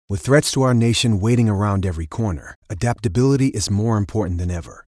With threats to our nation waiting around every corner, adaptability is more important than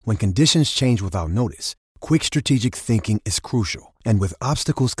ever. When conditions change without notice, quick strategic thinking is crucial. And with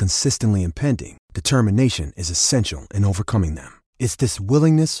obstacles consistently impending, determination is essential in overcoming them. It's this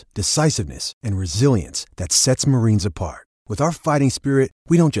willingness, decisiveness, and resilience that sets Marines apart. With our fighting spirit,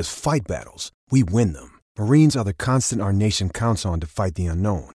 we don't just fight battles, we win them. Marines are the constant our nation counts on to fight the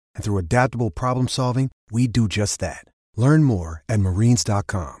unknown. And through adaptable problem solving, we do just that. Learn more at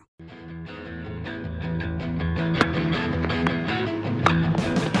marines.com.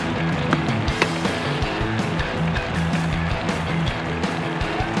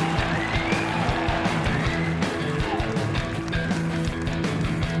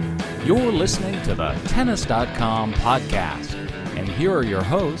 You're listening to the Tennis.com podcast, and here are your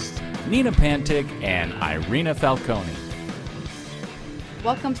hosts, Nina Pantic and Irina Falcone.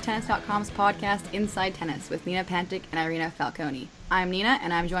 Welcome to Tennis.com's podcast, Inside Tennis, with Nina Pantic and Irina Falcone. I'm Nina,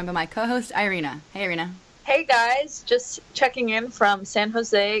 and I'm joined by my co-host, Irina. Hey, Irina. Hey, guys. Just checking in from San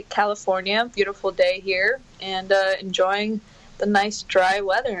Jose, California. Beautiful day here, and enjoying the nice dry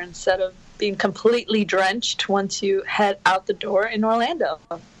weather instead of being completely drenched once you head out the door in Orlando.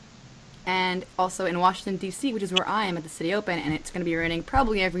 And also in Washington, D.C., which is where I am at the City Open, and it's going to be raining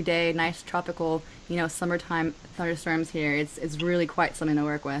probably every day. Nice tropical, summertime thunderstorms here. It's really quite something to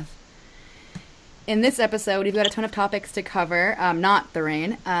work with. In this episode, we've got a ton of topics to cover, not the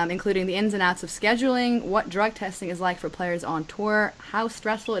rain, including the ins and outs of scheduling, what drug testing is like for players on tour, how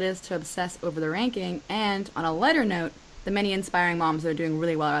stressful it is to obsess over the ranking, and, on a lighter note, the many inspiring moms that are doing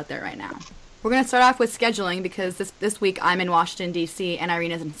really well out there right now. We're going to start off with scheduling because this week I'm in Washington, D.C., and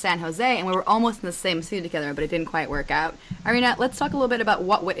Irina's in San Jose, and we were almost in the same city together, but it didn't quite work out. Irina, let's talk a little bit about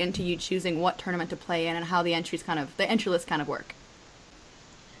what went into you choosing what tournament to play in and how the entry lists kind of work.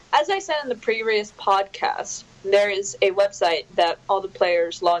 As I said in the previous podcast, there is a website that all the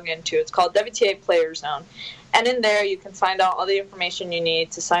players log into. It's called WTA Player Zone. And in there you can find out all the information you need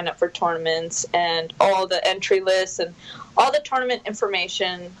to sign up for tournaments and all the entry lists and all the tournament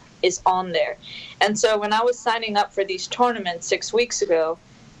information is on there. And so when I was signing up for these tournaments 6 weeks ago,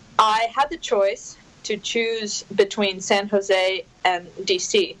 I had the choice to choose between San Jose and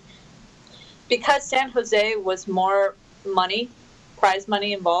DC. Because San Jose was more money, prize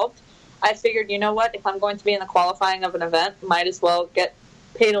money involved, I figured, you know what, if I'm going to be in the qualifying of an event, might as well get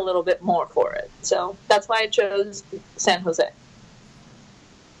paid a little bit more for it. So that's why I chose San Jose.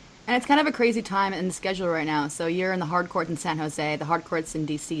 And it's kind of a crazy time in the schedule right now. So you're in the hard courts in San Jose, the hard courts in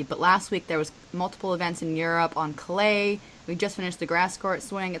D.C., but last week there was multiple events in Europe on clay. We just finished the grass court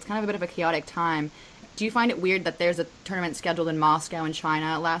swing. It's kind of a bit of a chaotic time. Do you find it weird that there's a tournament scheduled in Moscow in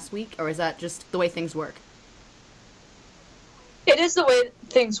China last week, or is that just the way things work? It is the way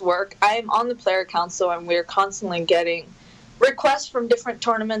things work. I am on the player council, and we're constantly getting requests from different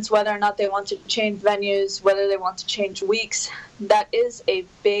tournaments, whether or not they want to change venues, whether they want to change weeks. That is a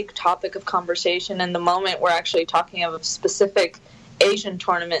big topic of conversation. In the moment, we're actually talking of a specific Asian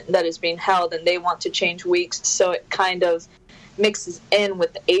tournament that is being held, and they want to change weeks, so it kind of mixes in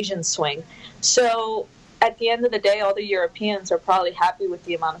with the Asian swing. So at the end of the day, all the Europeans are probably happy with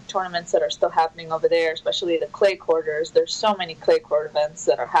the amount of tournaments that are still happening over there, especially the clay quarters. There's so many clay court events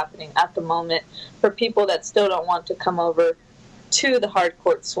that are happening at the moment for people that still don't want to come over to the hard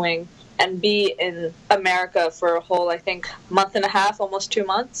court swing and be in America for a whole, I think, month and a half, almost 2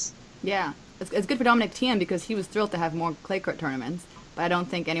 months. Yeah, it's good for Dominic Thiem because he was thrilled to have more clay court tournaments, but I don't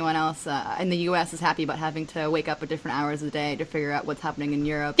think anyone else in the U.S. is happy about having to wake up at different hours of the day to figure out what's happening in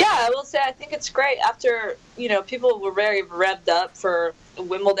Europe. Yeah, I will say I think it's great. After, people were very revved up for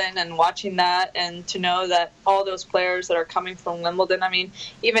Wimbledon and watching that, and to know that all those players that are coming from Wimbledon, I mean,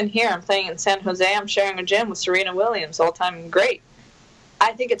 even here, I'm playing in San Jose, I'm sharing a gym with Serena Williams, all-time great.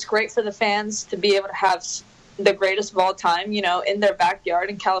 I think it's great for the fans to be able to have the greatest of all time, in their backyard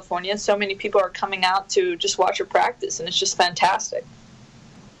in California. So many people are coming out to just watch her practice, and it's just fantastic.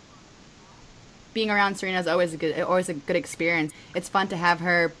 Being around Serena is always a good experience. It's fun to have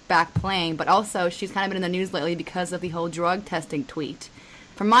her back playing, but also she's kind of been in the news lately because of the whole drug testing tweet.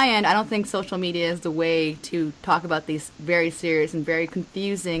 From my end, I don't think social media is the way to talk about these very serious and very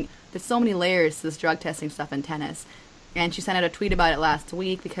confusing. There's so many layers to this drug testing stuff in tennis. And she sent out a tweet about it last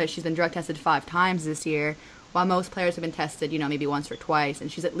week because she's been drug tested 5 times this year, while most players have been tested, maybe once or twice. And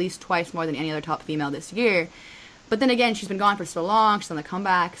she's at least twice more than any other top female this year. But then again, she's been gone for so long, she's on the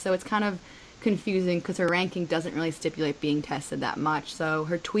comeback, so it's kind of confusing because her ranking doesn't really stipulate being tested that much. So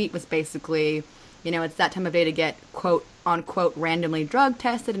her tweet was basically, it's that time of day to get, quote, unquote, randomly drug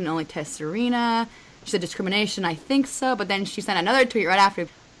tested and only test Serena. She said discrimination, I think so, but then she sent another tweet right after,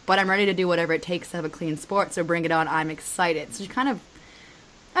 but I'm ready to do whatever it takes to have a clean sport, so bring it on, I'm excited. So she kind of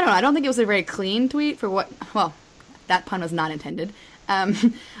I don't know. I don't think it was a very clean tweet for what, well, that pun was not intended.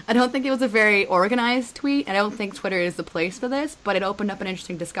 I don't think it was a very organized tweet. I don't think Twitter is the place for this, but it opened up an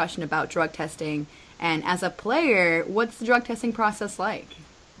interesting discussion about drug testing. And as a player, what's the drug testing process like?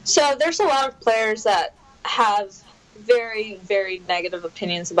 So there's a lot of players that have very, very negative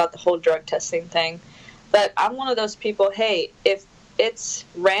opinions about the whole drug testing thing. But I'm one of those people, hey, if it's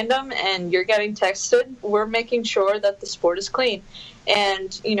random and you're getting tested, we're making sure that the sport is clean.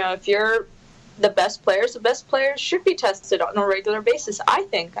 And, you know, if you're the best players should be tested on a regular basis, I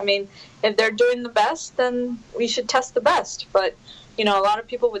think. I mean, if they're doing the best, then we should test the best. But, you know, a lot of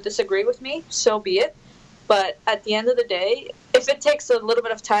people would disagree with me, so be it. But at the end of the day, if it takes a little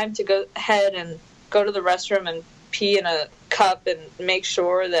bit of time to go ahead and go to the restroom and pee in a cup and make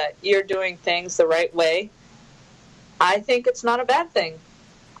sure that you're doing things the right way, I think it's not a bad thing.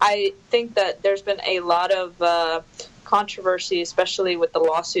 I think that there's been a lot of controversy, especially with the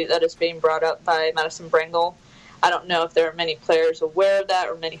lawsuit that is being brought up by Madison Brengle. I don't know if there are many players aware of that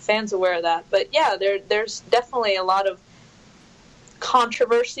or many fans aware of that, but yeah, there's definitely a lot of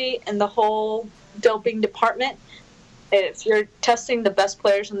controversy in the whole doping department. If you're testing the best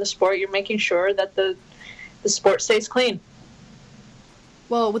players in the sport, you're making sure that the sport stays clean.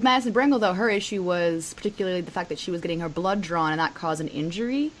 Well, with Madison Brengle, though, her issue was particularly the fact that she was getting her blood drawn and that caused an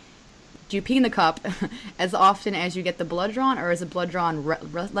injury. Do you pee in the cup as often as you get the blood drawn, or is the blood drawn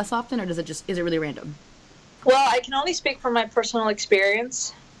less often, or is it really random? Well, I can only speak from my personal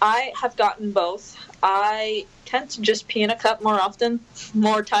experience. I have gotten both. I tend to just pee in a cup more often,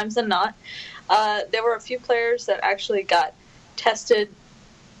 more times than not. There were a few players that actually got tested.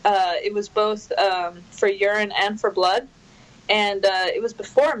 It was both for urine and for blood, and it was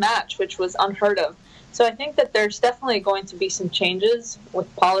before a match, which was unheard of. So I think that there's definitely going to be some changes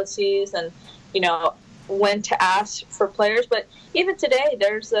with policies and, you know, when to ask for players. But even today,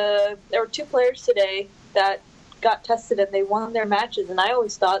 there were 2 players today that got tested and they won their matches. And I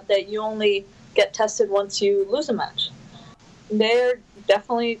always thought that you only get tested once you lose a match. They're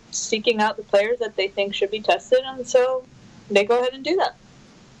definitely seeking out the players that they think should be tested, and so they go ahead and do that.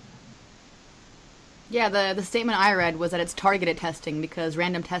 Yeah, the statement I read was that it's targeted testing because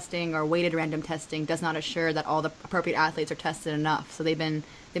random testing or weighted random testing does not assure that all the appropriate athletes are tested enough. So they've been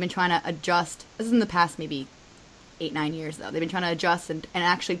trying to adjust. This is in the past maybe 8-9 years though. They've been trying to adjust and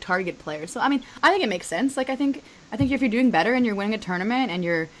actually target players. So I mean, I think it makes sense. Like I think if you're doing better and you're winning a tournament and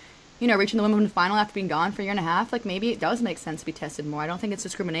you're, you know, reaching the Wimbledon final after being gone for a year and a half, like maybe it does make sense to be tested more. I don't think it's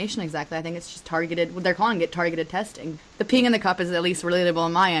discrimination exactly. I think it's just targeted. They're calling it targeted testing. The peeing in the cup is at least relatable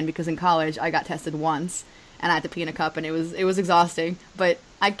on my end because in college I got tested once and I had to pee in a cup and it was exhausting. But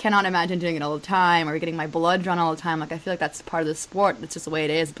I cannot imagine doing it all the time or getting my blood drawn all the time. Like I feel like that's part of the sport. It's just the way it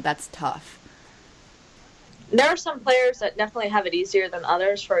is, but that's tough. There are some players that definitely have it easier than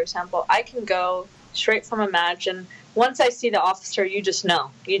others. For example, I can go straight from a match, and once I see the officer, you just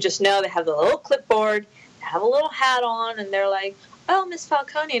know. You just know they have the little clipboard, they have a little hat on, and they're like, oh, Miss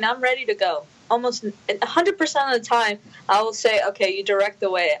Falcone, and I'm ready to go. Almost 100% of the time, I will say, okay, you direct the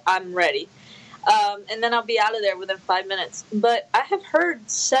way, I'm ready. And then I'll be out of there within 5 minutes. But I have heard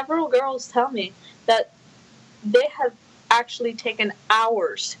several girls tell me that they have actually taken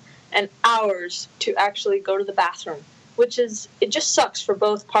hours and hours to actually go to the bathroom, which is, it just sucks for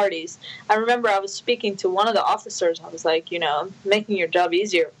both parties. I remember I was speaking to one of the officers. I was like, you know, I'm making your job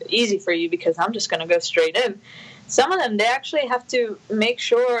easy for you because I'm just going to go straight in. Some of them, they actually have to make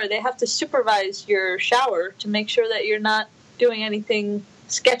sure, they have to supervise your shower to make sure that you're not doing anything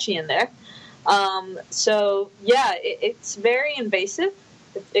sketchy in there. So, yeah, it's very invasive.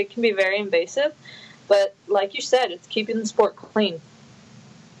 It can be very invasive. But like you said, it's keeping the sport clean.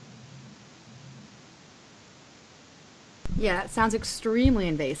 Yeah, it sounds extremely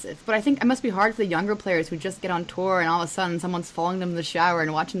invasive. But I think it must be hard for the younger players who just get on tour and all of a sudden someone's following them in the shower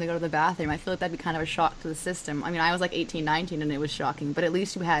and watching them go to the bathroom. I feel like that'd be kind of a shock to the system. I mean, I was like 18, 19 and it was shocking. But at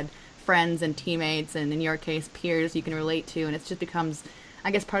least you had friends and teammates and, in your case, peers you can relate to. And it just becomes,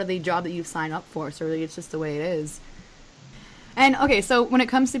 I guess, part of the job that you sign up for. So really it's just the way it is. And, okay, so when it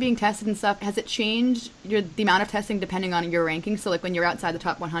comes to being tested and stuff, has it changed the amount of testing depending on your ranking? So, like, when you're outside the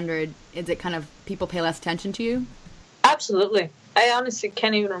top 100, is it kind of people pay less attention to you? Absolutely. I honestly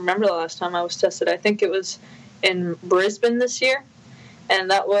can't even remember the last time I was tested. I think it was in Brisbane this year,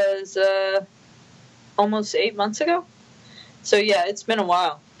 and that was almost 8 months ago. So, yeah, it's been a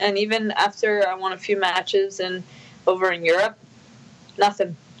while. And even after I won a few matches over in Europe,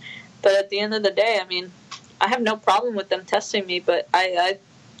 nothing. But at the end of the day, I mean, I have no problem with them testing me, but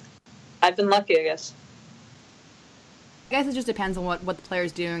I've been lucky, I guess. I guess it just depends on what the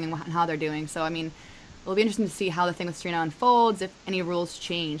player's doing and how they're doing. So, I mean, it'll be interesting to see how the thing with Serena unfolds, if any rules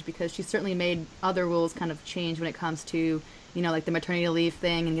change, because she's certainly made other rules kind of change when it comes to, like the maternity leave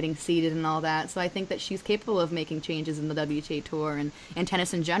thing and getting seeded and all that. So I think that she's capable of making changes in the WTA Tour and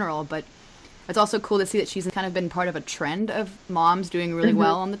tennis in general. But it's also cool to see that she's kind of been part of a trend of moms doing really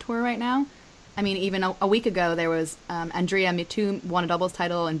well on the tour right now. I mean, even a week ago, there was Andrea Mitu won a doubles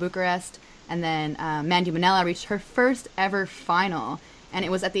title in Bucharest, and then Mandy Manella reached her first ever final, and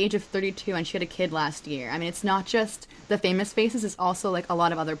it was at the age of 32, and she had a kid last year. I mean, it's not just the famous faces, it's also like a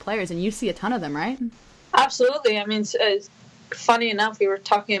lot of other players, and you see a ton of them, right? Absolutely. I mean, funny enough, we were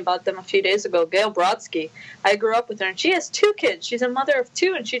talking about them a few days ago. Gail Brodsky, I grew up with her, and she has 2 kids. She's a mother of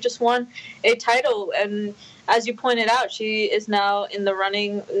 2, and she just won a title. And as you pointed out, she is now in the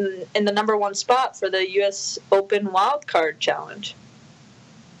running in the number 1 spot for the U.S. Open Wildcard Challenge.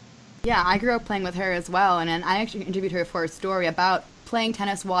 Yeah, I grew up playing with her as well, and I actually interviewed her for a story about playing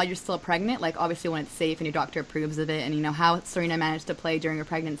tennis while you're still pregnant, like obviously when it's safe and your doctor approves of it, and how Serena managed to play during her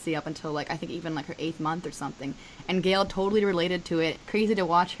pregnancy up until I think even her 8th month or something. And Gail totally related to it. Crazy to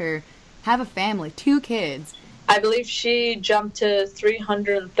watch her have a family, 2 kids. I believe she jumped to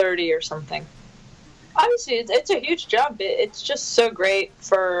 330 or something. Obviously, it's a huge jump. It's just so great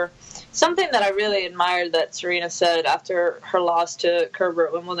for something that I really admired that Serena said after her loss to Kerber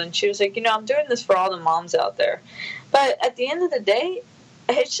at Wimbledon. She was like, I'm doing this for all the moms out there. But at the end of the day,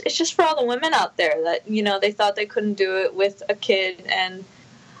 it's just for all the women out there that, they thought they couldn't do it with a kid. And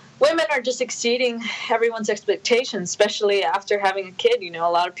women are just exceeding everyone's expectations, especially after having a kid. A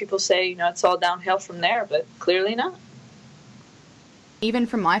lot of people say, it's all downhill from there, but clearly not. Even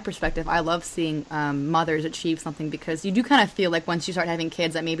from my perspective, I love seeing mothers achieve something, because you do kind of feel like once you start having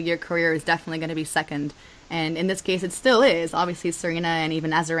kids that maybe your career is definitely going to be second. And in this case, it still is. Obviously, Serena and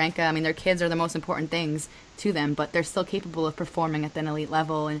even Azarenka, I mean, their kids are the most important things to them, but they're still capable of performing at an elite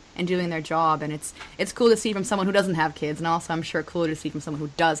level and doing their job. And it's cool to see from someone who doesn't have kids, and also I'm sure cooler to see from someone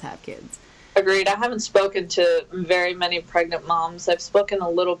who does have kids. Agreed. I haven't spoken to very many pregnant moms. I've spoken a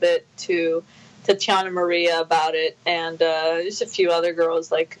little bit to Tatiana Maria about it, and just a few other girls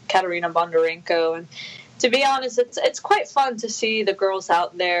like Katerina Bondarenko. And to be honest, it's quite fun to see the girls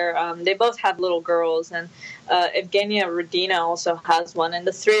out there. They both have little girls, and Evgenia Rodina also has one, and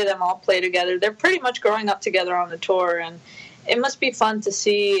the 3 of them all play together. They're pretty much growing up together on the tour, and it must be fun to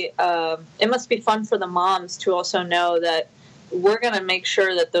see. It must be fun for the moms to also know that we're going to make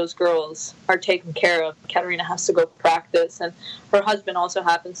sure that those girls are taken care of. Katerina has to go practice, and her husband also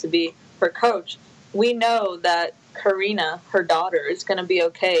happens to be her coach. We know that Karina, her daughter, is going to be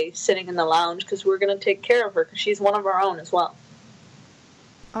okay sitting in the lounge because we're going to take care of her because she's one of our own as well.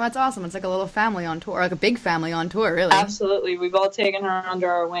 Oh, that's awesome. It's like a little family on tour, like a big family on tour, really. Absolutely. We've all taken her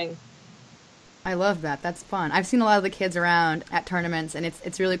under our wing. I love that. That's fun. I've seen a lot of the kids around at tournaments, and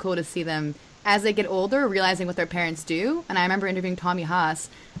it's really cool to see them as they get older, realizing what their parents do. And I remember interviewing Tommy Haas,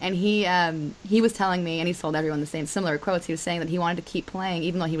 and he was telling me, and he told everyone the same similar quotes. He was saying that he wanted to keep playing,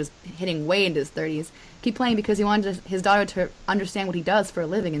 even though he was hitting way into his 30s, keep playing because he wanted his daughter to understand what he does for a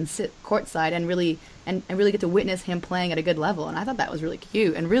living and sit courtside and really get to witness him playing at a good level. And I thought that was really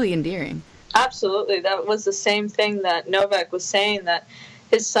cute and really endearing. Absolutely. That was the same thing that Novak was saying, that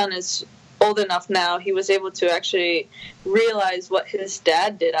his son is old enough now, he was able to actually realize what his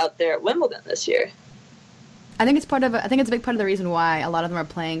dad did out there at Wimbledon this year. I think it's a big part of the reason why a lot of them are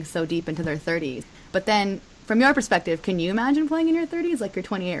playing so deep into their 30s. But then, from your perspective, can you imagine playing in your 30s? Like, you're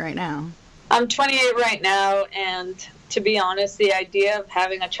 28 right now. I'm 28 right now, and to be honest, the idea of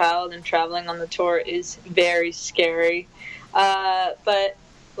having a child and traveling on the tour is very scary. But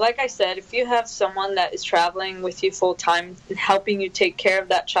like I said, if you have someone that is traveling with you full time and helping you take care of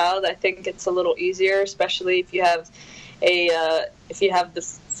that child, I think it's a little easier, especially if you have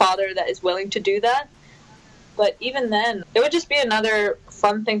the father that is willing to do that. But even then, it would just be another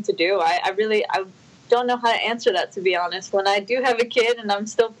fun thing to do. I don't know how to answer that, to be honest. When I do have a kid and I'm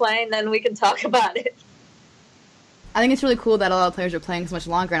still playing, then we can talk about it. I think it's really cool that a lot of players are playing so much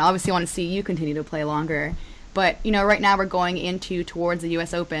longer, and obviously I want to see you continue to play longer. But, right now we're going towards the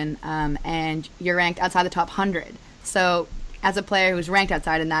U.S. Open, and you're ranked outside the top 100. So as a player who's ranked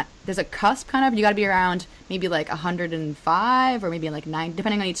outside in that, there's a cusp kind of. You got to be around maybe like 105 or maybe like 9,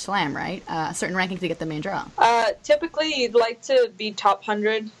 depending on each slam, right? A certain ranking to get the main draw. Typically, you'd like to be top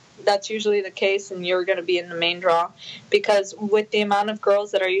 100. That's usually the case, and you're going to be in the main draw. Because with the amount of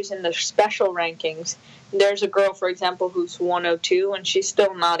girls that are using the special rankings, there's a girl, for example, who's 102, and she's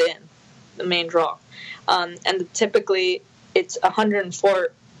still not in the main draw. And typically it's 104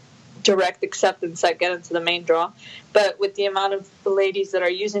 direct acceptance that get into the main draw. But with the amount of the ladies that are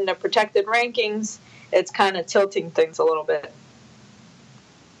using the protected rankings, it's kind of tilting things a little bit.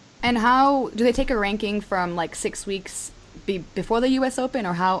 And how do they take a ranking from like 6 weeks before the U.S. Open,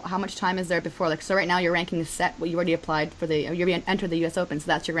 or how much time is there before? Like, so right now your ranking is set. Well, you already applied for you entered the U.S. Open, so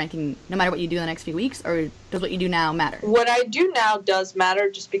that's your ranking no matter what you do in the next few weeks, or does what you do now matter? What I do now does matter,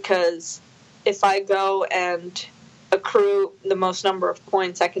 just because if I go and accrue the most number of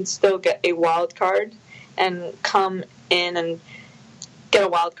points, I can still get a wild card and come in and get a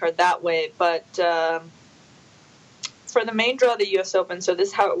wild card that way. But for the main draw of the U.S. Open, so this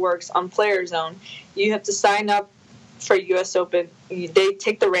is how it works on Player Zone. You have to sign up for U.S. Open. They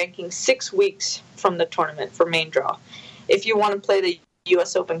take the ranking 6 weeks from the tournament for main draw. If you want to play the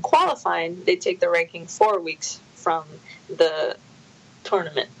U.S. Open qualifying, they take the ranking 4 weeks from the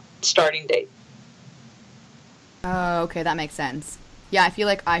tournament starting date. Oh, okay, that makes sense. Yeah, I feel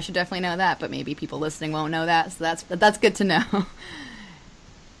like I should definitely know that, but maybe people listening won't know that, so that's good to know.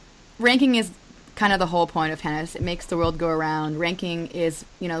 Ranking is kind of the whole point of tennis. It makes the world go around. Ranking is,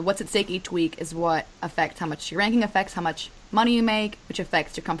 what's at stake each week is what affects how much your ranking affects how much money you make, which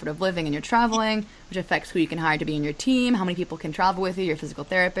affects your comfort of living and your traveling, which affects who you can hire to be in your team, how many people can travel with you, your physical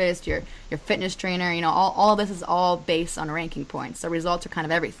therapist, your fitness trainer. All of this is all based on ranking points. So results are kind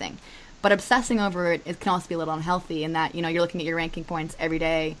of everything. But obsessing over it can also be a little unhealthy in that, you're looking at your ranking points every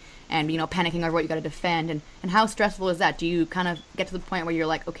day and, panicking over what you got to defend. And how stressful is that? Do you kind of get to the point where you're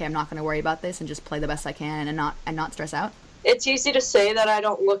like, okay, I'm not going to worry about this and just play the best I can and not stress out? It's easy to say that I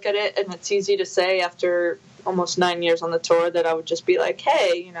don't look at it, and it's easy to say after almost 9 years on the tour that I would just be like,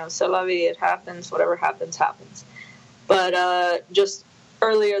 hey, c'est la vie, it happens, whatever happens, happens. But just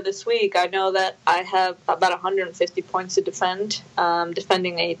earlier this week, I know that I have about 150 points to defend,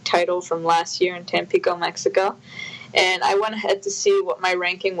 defending a title from last year in Tampico, Mexico. And I went ahead to see what my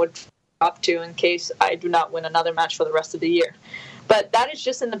ranking would drop to in case I do not win another match for the rest of the year. But that is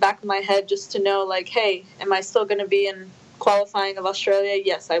just in the back of my head, just to know, like, hey, am I still going to be in qualifying of Australia?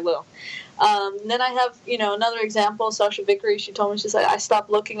 Yes, I will. Then I have, another example, Sasha Vickery. She told me, she said, I stopped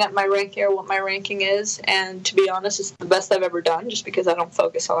looking at my ranking or what my ranking is, and to be honest, it's the best I've ever done just because I don't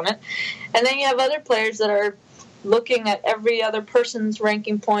focus on it. And then you have other players that are looking at every other person's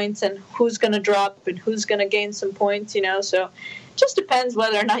ranking points and who's going to drop and who's going to gain some points, so it just depends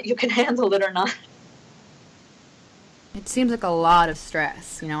whether or not you can handle it or not. It seems like a lot of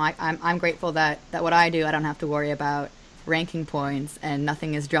stress. I'm grateful that what I do, I don't have to worry about ranking points and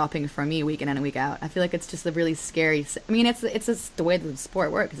nothing is dropping for me week in and week out. I feel like it's just a really scary, it's just the way the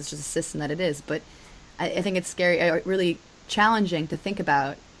sport works. It's just a system that it is, but I think it's scary, really challenging to think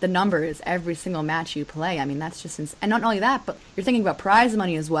about the numbers every single match you play. That's just and not only that, but you're thinking about prize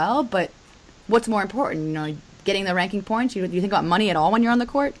money as well. But what's more important, getting the ranking points? Do you think about money at all when you're on the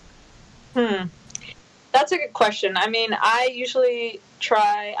court? That's a good question. I usually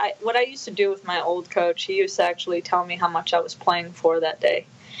try, what I used to do with my old coach, he used to actually tell me how much I was playing for that day,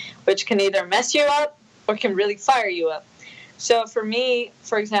 which can either mess you up or can really fire you up. So for me,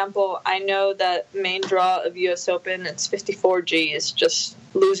 for example, I know that main draw of U.S. Open, it's 54G, is just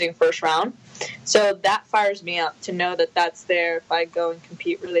losing first round. So that fires me up to know that that's there if I go and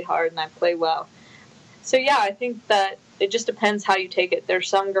compete really hard and I play well. So yeah, I think that it just depends how you take it. There's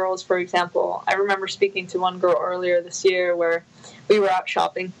some girls, for example, I remember speaking to one girl earlier this year where we were out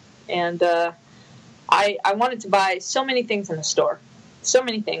shopping, and I wanted to buy so many things in the store, so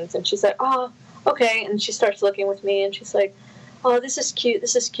many things. And she's like, oh, okay. And she starts looking with me, and she's like, oh, this is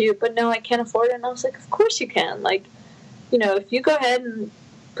cute, but no, I can't afford it. And I was like, of course you can. Like, if you go ahead and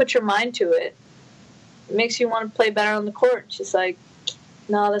put your mind to it, it makes you want to play better on the court. She's like,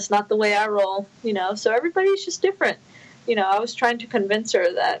 no, that's not the way I roll, so everybody's just different. I was trying to convince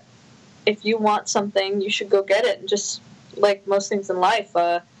her that if you want something, you should go get it, and just like most things in life.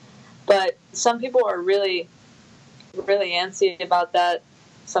 But some people are really, really antsy about that.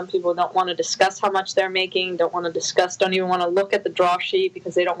 Some people don't want to discuss how much they're making, don't even want to look at the draw sheet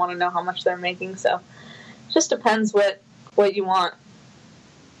because they don't want to know how much they're making. So it just depends what you want.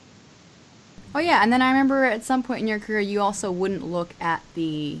 Oh, yeah, and then I remember at some point in your career, you also wouldn't look at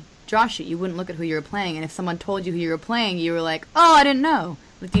the draw sheet. You wouldn't look at who you were playing, and if someone told you who you were playing, you were like, oh, I didn't know.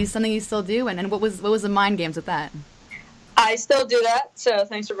 Like, something you still do? And what was the mind games with that? I still do that, so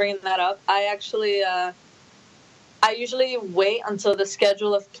thanks for bringing that up. I actually, I usually wait until the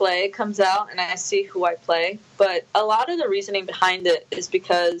schedule of play comes out and I see who I play. But a lot of the reasoning behind it is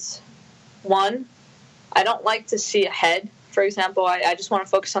because, one, I don't like to see ahead. For example, I just want to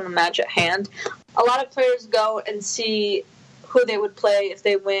focus on the match at hand. A lot of players go and see who they would play if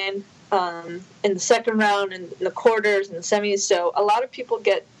they win in the second round, and in the quarters, and the semis. So a lot of people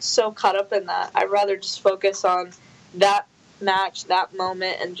get so caught up in that. I'd rather just focus on that match, that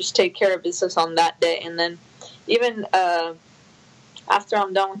moment, and just take care of business on that day. And then even after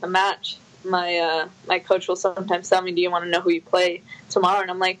I'm done with the match, my coach will sometimes tell me, do you want to know who you play tomorrow?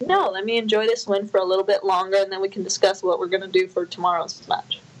 And I'm like, no, let me enjoy this win for a little bit longer, and then we can discuss what we're going to do for tomorrow's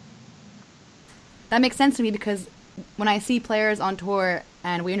match. That makes sense to me, because when I see players on tour,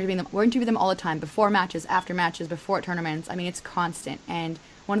 and we interview them all the time, before matches, after matches, before tournaments, I mean, it's constant. And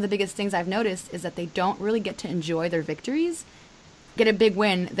one of the biggest things I've noticed is that they don't really get to enjoy their victories. Get a big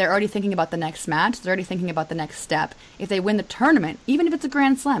win, they're already thinking about the next match, they're already thinking about the next step. If they win the tournament, even if it's a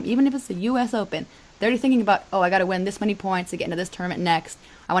Grand Slam, even if it's the US Open, they're already thinking about, oh, I got to win this many points to get into this tournament next.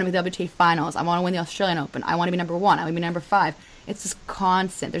 I want to be the WTA Finals. I want to win the Australian Open. I want to be number 1. I want to be number 5. It's just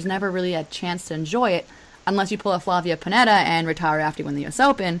constant. There's never really a chance to enjoy it unless you pull a Flavia Pennetta and retire after you win the US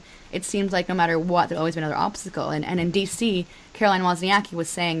Open. It seems like no matter what, there's always been another obstacle. And in D.C., Caroline Wozniacki was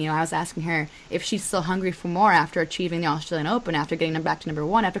saying, I was asking her if she's still hungry for more after achieving the Australian Open, after getting them back to number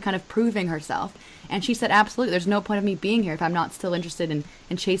 1, after kind of proving herself. And she said, absolutely, there's no point of me being here if I'm not still interested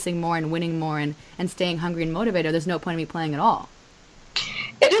in chasing more and winning more and staying hungry and motivated. There's no point of me playing at all.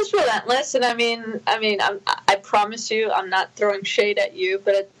 It is relentless, and I promise you, I'm not throwing shade at you,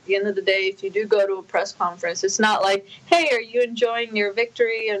 but at the end of the day, if you do go to a press conference, it's not like, hey, are you enjoying your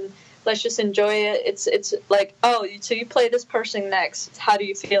victory, and let's just enjoy it. It's like, oh, so you play this person next. How do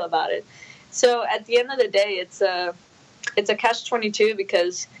you feel about it? So at the end of the day, it's a catch-22,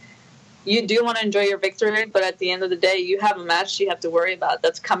 because you do want to enjoy your victory, but at the end of the day, you have a match you have to worry about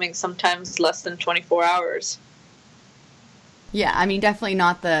that's coming sometimes less than 24 hours. Yeah, I mean, definitely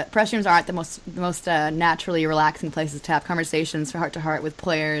not the press rooms aren't the most naturally relaxing places to have conversations heart to heart with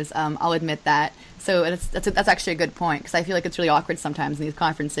players. I'll admit that. So that's actually a good point, because I feel like it's really awkward sometimes in these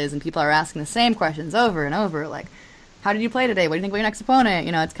conferences, and people are asking the same questions over and over, like, how did you play today? What do you think about your next opponent?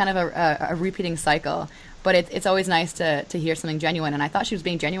 It's kind of a repeating cycle. But it's always nice to hear something genuine, and I thought she was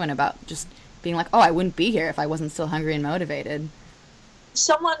being genuine about just being like, oh, I wouldn't be here if I wasn't still hungry and motivated.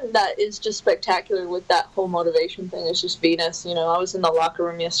 Someone that is just spectacular with that whole motivation thing is just Venus. I was in the locker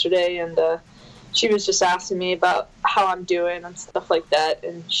room yesterday, and she was just asking me about how I'm doing and stuff like that.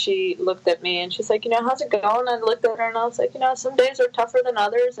 And she looked at me, and she's like, how's it going? I looked at her, and I was like, some days are tougher than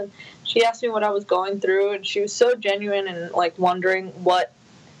others. And she asked me what I was going through, and she was so genuine and, like, wondering what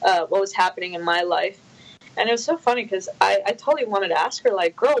was happening in my life. And it was so funny, because I totally wanted to ask her,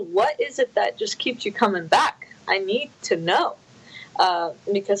 like, girl, what is it that just keeps you coming back? I need to know.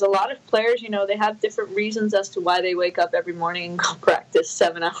 Because a lot of players, they have different reasons as to why they wake up every morning and go practice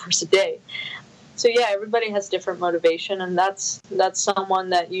 7 hours a day. So yeah, everybody has different motivation, and that's someone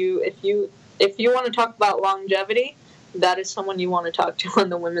that if you want to talk about longevity, that is someone you want to talk to on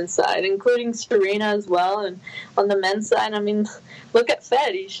the women's side, including Serena as well. And on the men's side, I mean, look at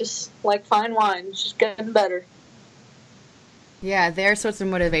Fed. He's just like fine wine. He's just getting better. Yeah, their source of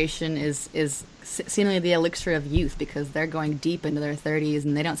motivation is seemingly the elixir of youth, because they're going deep into their 30s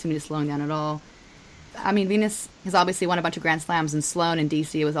and they don't seem to be slowing down at all. I mean, Venus has obviously won a bunch of Grand Slams, and Sloane in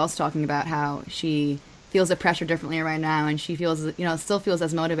D.C. was also talking about how she feels the pressure differently right now, and she feels, still feels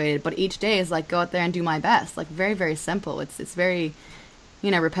as motivated, but each day is like, go out there and do my best. Like, very, very simple. It's very,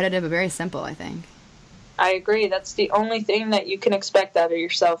 repetitive, but very simple, I think. I agree. That's the only thing that you can expect out of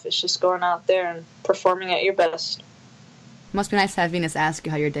yourself, is just going out there and performing at your best. Must be nice to have Venus ask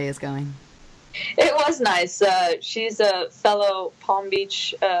you how your day is going. It was nice. She's a fellow Palm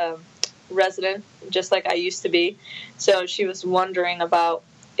Beach resident, just like I used to be. So she was wondering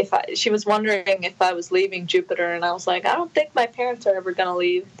if I was leaving Jupiter, and I was like, I don't think my parents are ever going to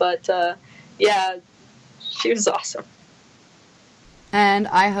leave. But yeah, she was awesome. And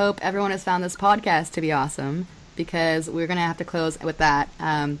I hope everyone has found this podcast to be awesome, because we're going to have to close with that.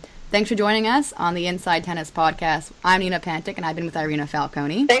 Thanks for joining us on the Inside Tennis Podcast. I'm Nina Pantic, and I've been with Irina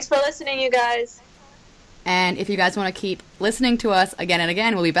Falconi. Thanks for listening, you guys. And if you guys want to keep listening to us again and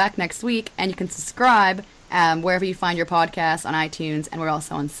again, we'll be back next week. And you can subscribe wherever you find your podcasts on iTunes. And we're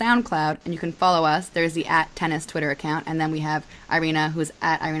also on SoundCloud. And you can follow us. There's the @tennis Twitter account. And then we have Irina, who's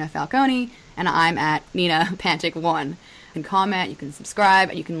 @Irina Falconi. And I'm @Nina Pantic1. You can comment, you can subscribe,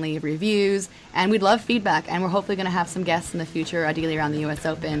 and you can leave reviews. And we'd love feedback. And we're hopefully going to have some guests in the future, ideally around the US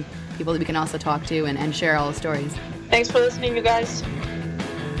Open, people that we can also talk to and share all the stories. Thanks for listening, you guys.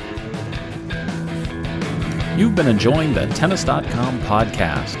 You've been enjoying the Tennis.com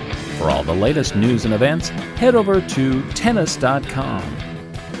podcast. For all the latest news and events, head over to Tennis.com.